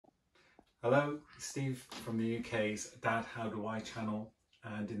Hello, Steve from the UK's Dad How Do I channel,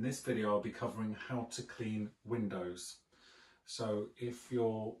 and in this video I'll be covering how to clean windows. So if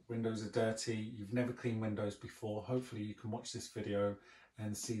your windows are dirty, you've never cleaned windows before, hopefully you can watch this video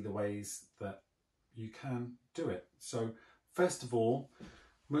and see the ways that you can do it. So first of all,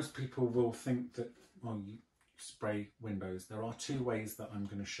 most people will think that, well, you spray windows. There are two ways that I'm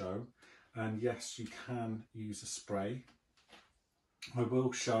going to show, and yes, you can use a spray. I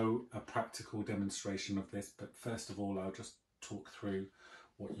will show a practical demonstration of this, but first of all I'll just talk through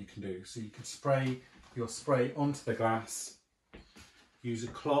what you can do. So you can spray your spray onto the glass, use a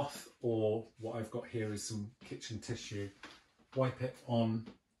cloth, or what I've got here is some kitchen tissue, wipe it on,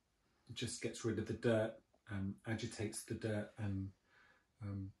 it just gets rid of the dirt, agitates the dirt and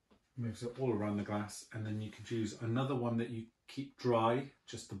moves it all around the glass. And then you could use another one that you keep dry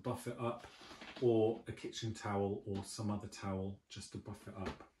just to buff it up, or a kitchen towel or some other towel just to buff it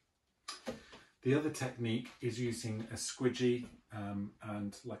up. The other technique is using a squidgy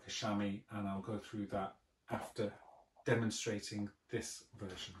and like a chamois, and I'll go through that after demonstrating this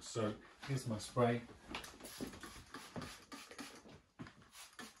version. So here's my spray.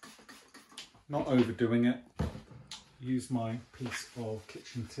 Not overdoing it. Use my piece of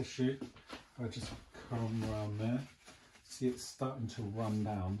kitchen tissue. I just come around there. See, it's starting to run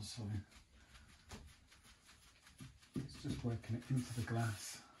down, so it's just working it into the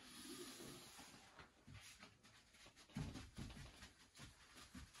glass.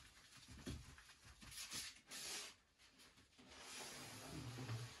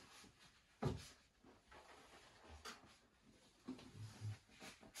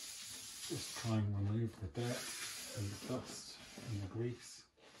 Just try and remove the dirt and the dust and the grease.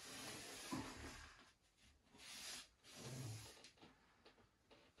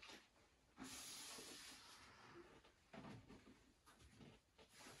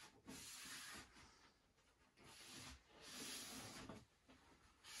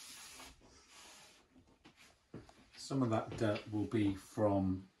 Some of that dirt will be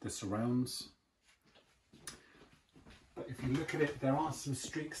from the surrounds, but if you look at it, there are some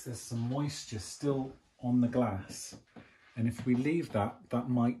streaks, there's some moisture still on the glass, and if we leave that, that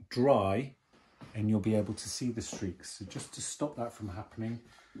might dry and you'll be able to see the streaks. So just to stop that from happening,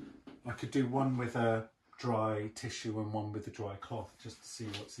 I could do one with a dry tissue and one with a dry cloth just to see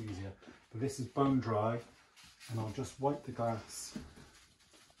what's easier. But this is bone dry, and I'll just wipe the glass.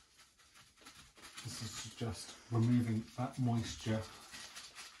 This is just removing that moisture.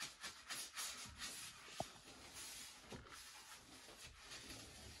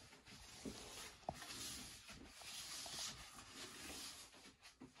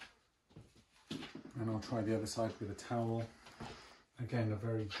 And I'll try the other side with a towel. Again, a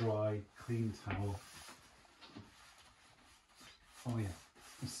very dry, clean towel. Oh yeah,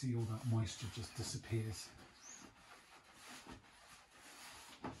 you see all that moisture just disappears.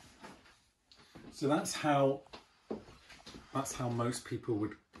 So that's how most people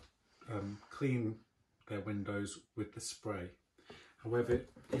would clean their windows with the spray. However,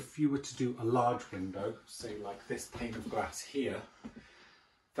 if you were to do a large window, say like this pane of glass here,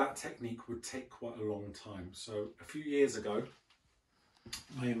 that technique would take quite a long time. So a few years ago,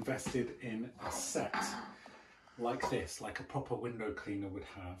 I invested in a set like this, like a proper window cleaner would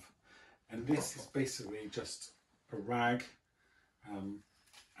have. And this is basically just a rag,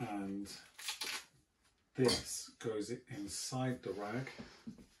 and this goes inside the rag,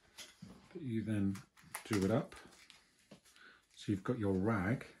 but you then do it up. So you've got your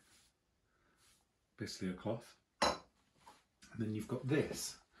rag, basically a cloth, and then you've got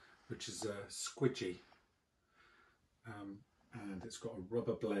this, which is a squidgy, and it's got a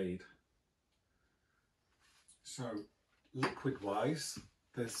rubber blade. So liquid wise,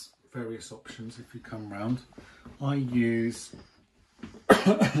 there's various options if you come round. I use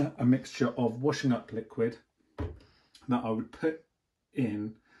a mixture of washing up liquid that I would put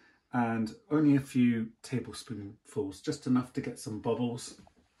in, and only a few tablespoonfuls, just enough to get some bubbles.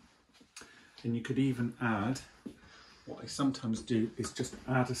 And you could even add, what I sometimes do is just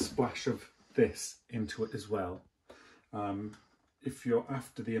add a splash of this into it as well. If you're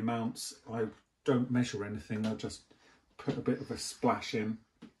after the amounts, I don't measure anything, I'll just put a bit of a splash in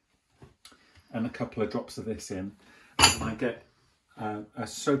and a couple of drops of this in, and I get a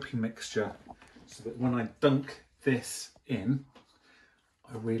soapy mixture, so that when I dunk this in,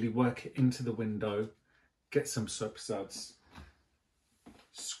 I really work it into the window, get some soap suds,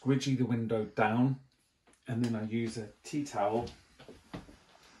 squidgy the window down, and then I use a tea towel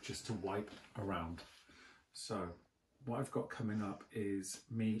just to wipe around. So what I've got coming up is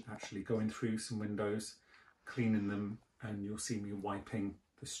me actually going through some windows, cleaning them, and you'll see me wiping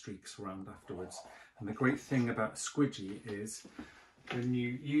the streaks around afterwards. And the great thing about a squidgy is when you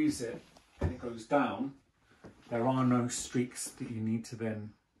use it and it goes down, there are no streaks that you need to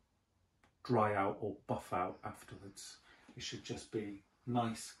then dry out or buff out afterwards. It should just be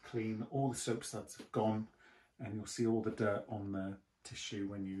nice, clean, all the soap suds have gone, and you'll see all the dirt on the tissue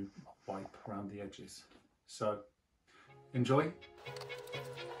when you wipe around the edges. So enjoy.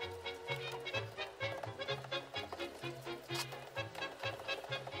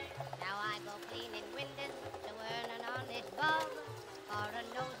 Now I go cleaning windows to earn an honest bob. For a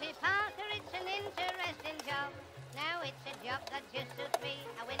nosy Parker, it's an interesting job. Now it's a job that just suits me.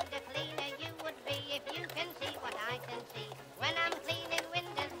 A window cleaner you would be if you can see what I can see. When I'm cleaning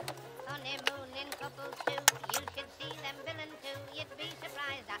windows, honeymooning couples too, you should see them villain too. You'd be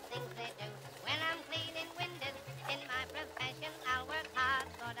surprised at things they do. When I'm cleaning windows, in my profession I'll work hard,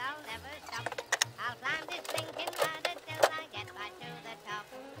 but I'll never stop. I'll climb this blinking ladder till I get right to the top.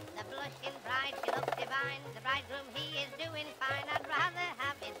 The blushing bride, she looks divine. The bridegroom, he is doing fine. I'd rather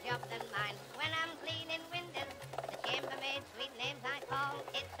have his job than mine. When I'm cleaning windows, the chambermaid, sweet names I call.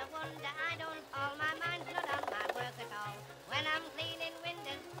 It's a wonder I don't fall. My mind's not on my work at all. When I'm cleaning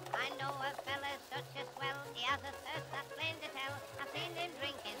windows, I know a fella's such a swell. He has a thirst that's plain to tell. I've seen him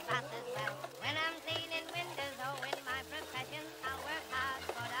drink his bath as well. When I'm cleaning windows, oh, in my profession, I'll work hard,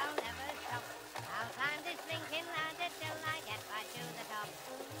 but I'll never stop. I'll climb this blinking ladder till I get right to the top.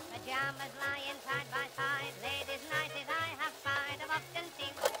 Pajamas lying side by side, ladies' nighties I have spied. I've often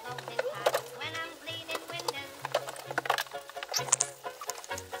seen what goes inside when I'm cleaning windows.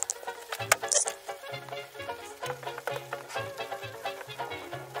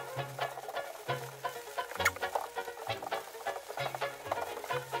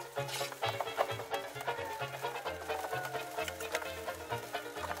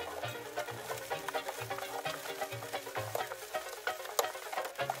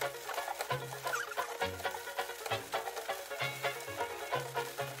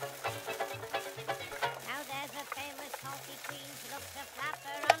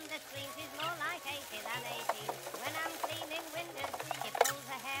 18. When I'm cleaning windows, she pulls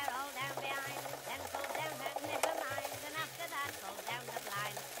her hair all down behind, then pulls down her never mind, and after that pulls down the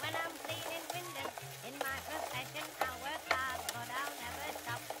blind. When I'm cleaning windows, in my profession I'll work hard, but I'll never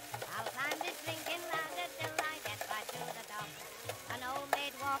stop. I'll climb this blinking ladder till I get right to the top. An old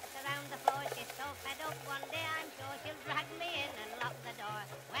maid walks around the floor, she's so fed up one day I'm sure she'll drag me in and lock the door.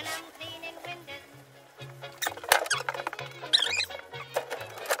 When I'm cleaning windows.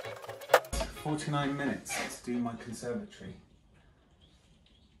 49 minutes to do my conservatory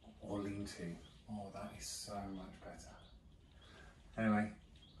or lean-to. Oh, that is so much better. Anyway,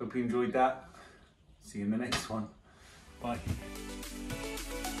 hope you enjoyed that. See you in the next one. Bye.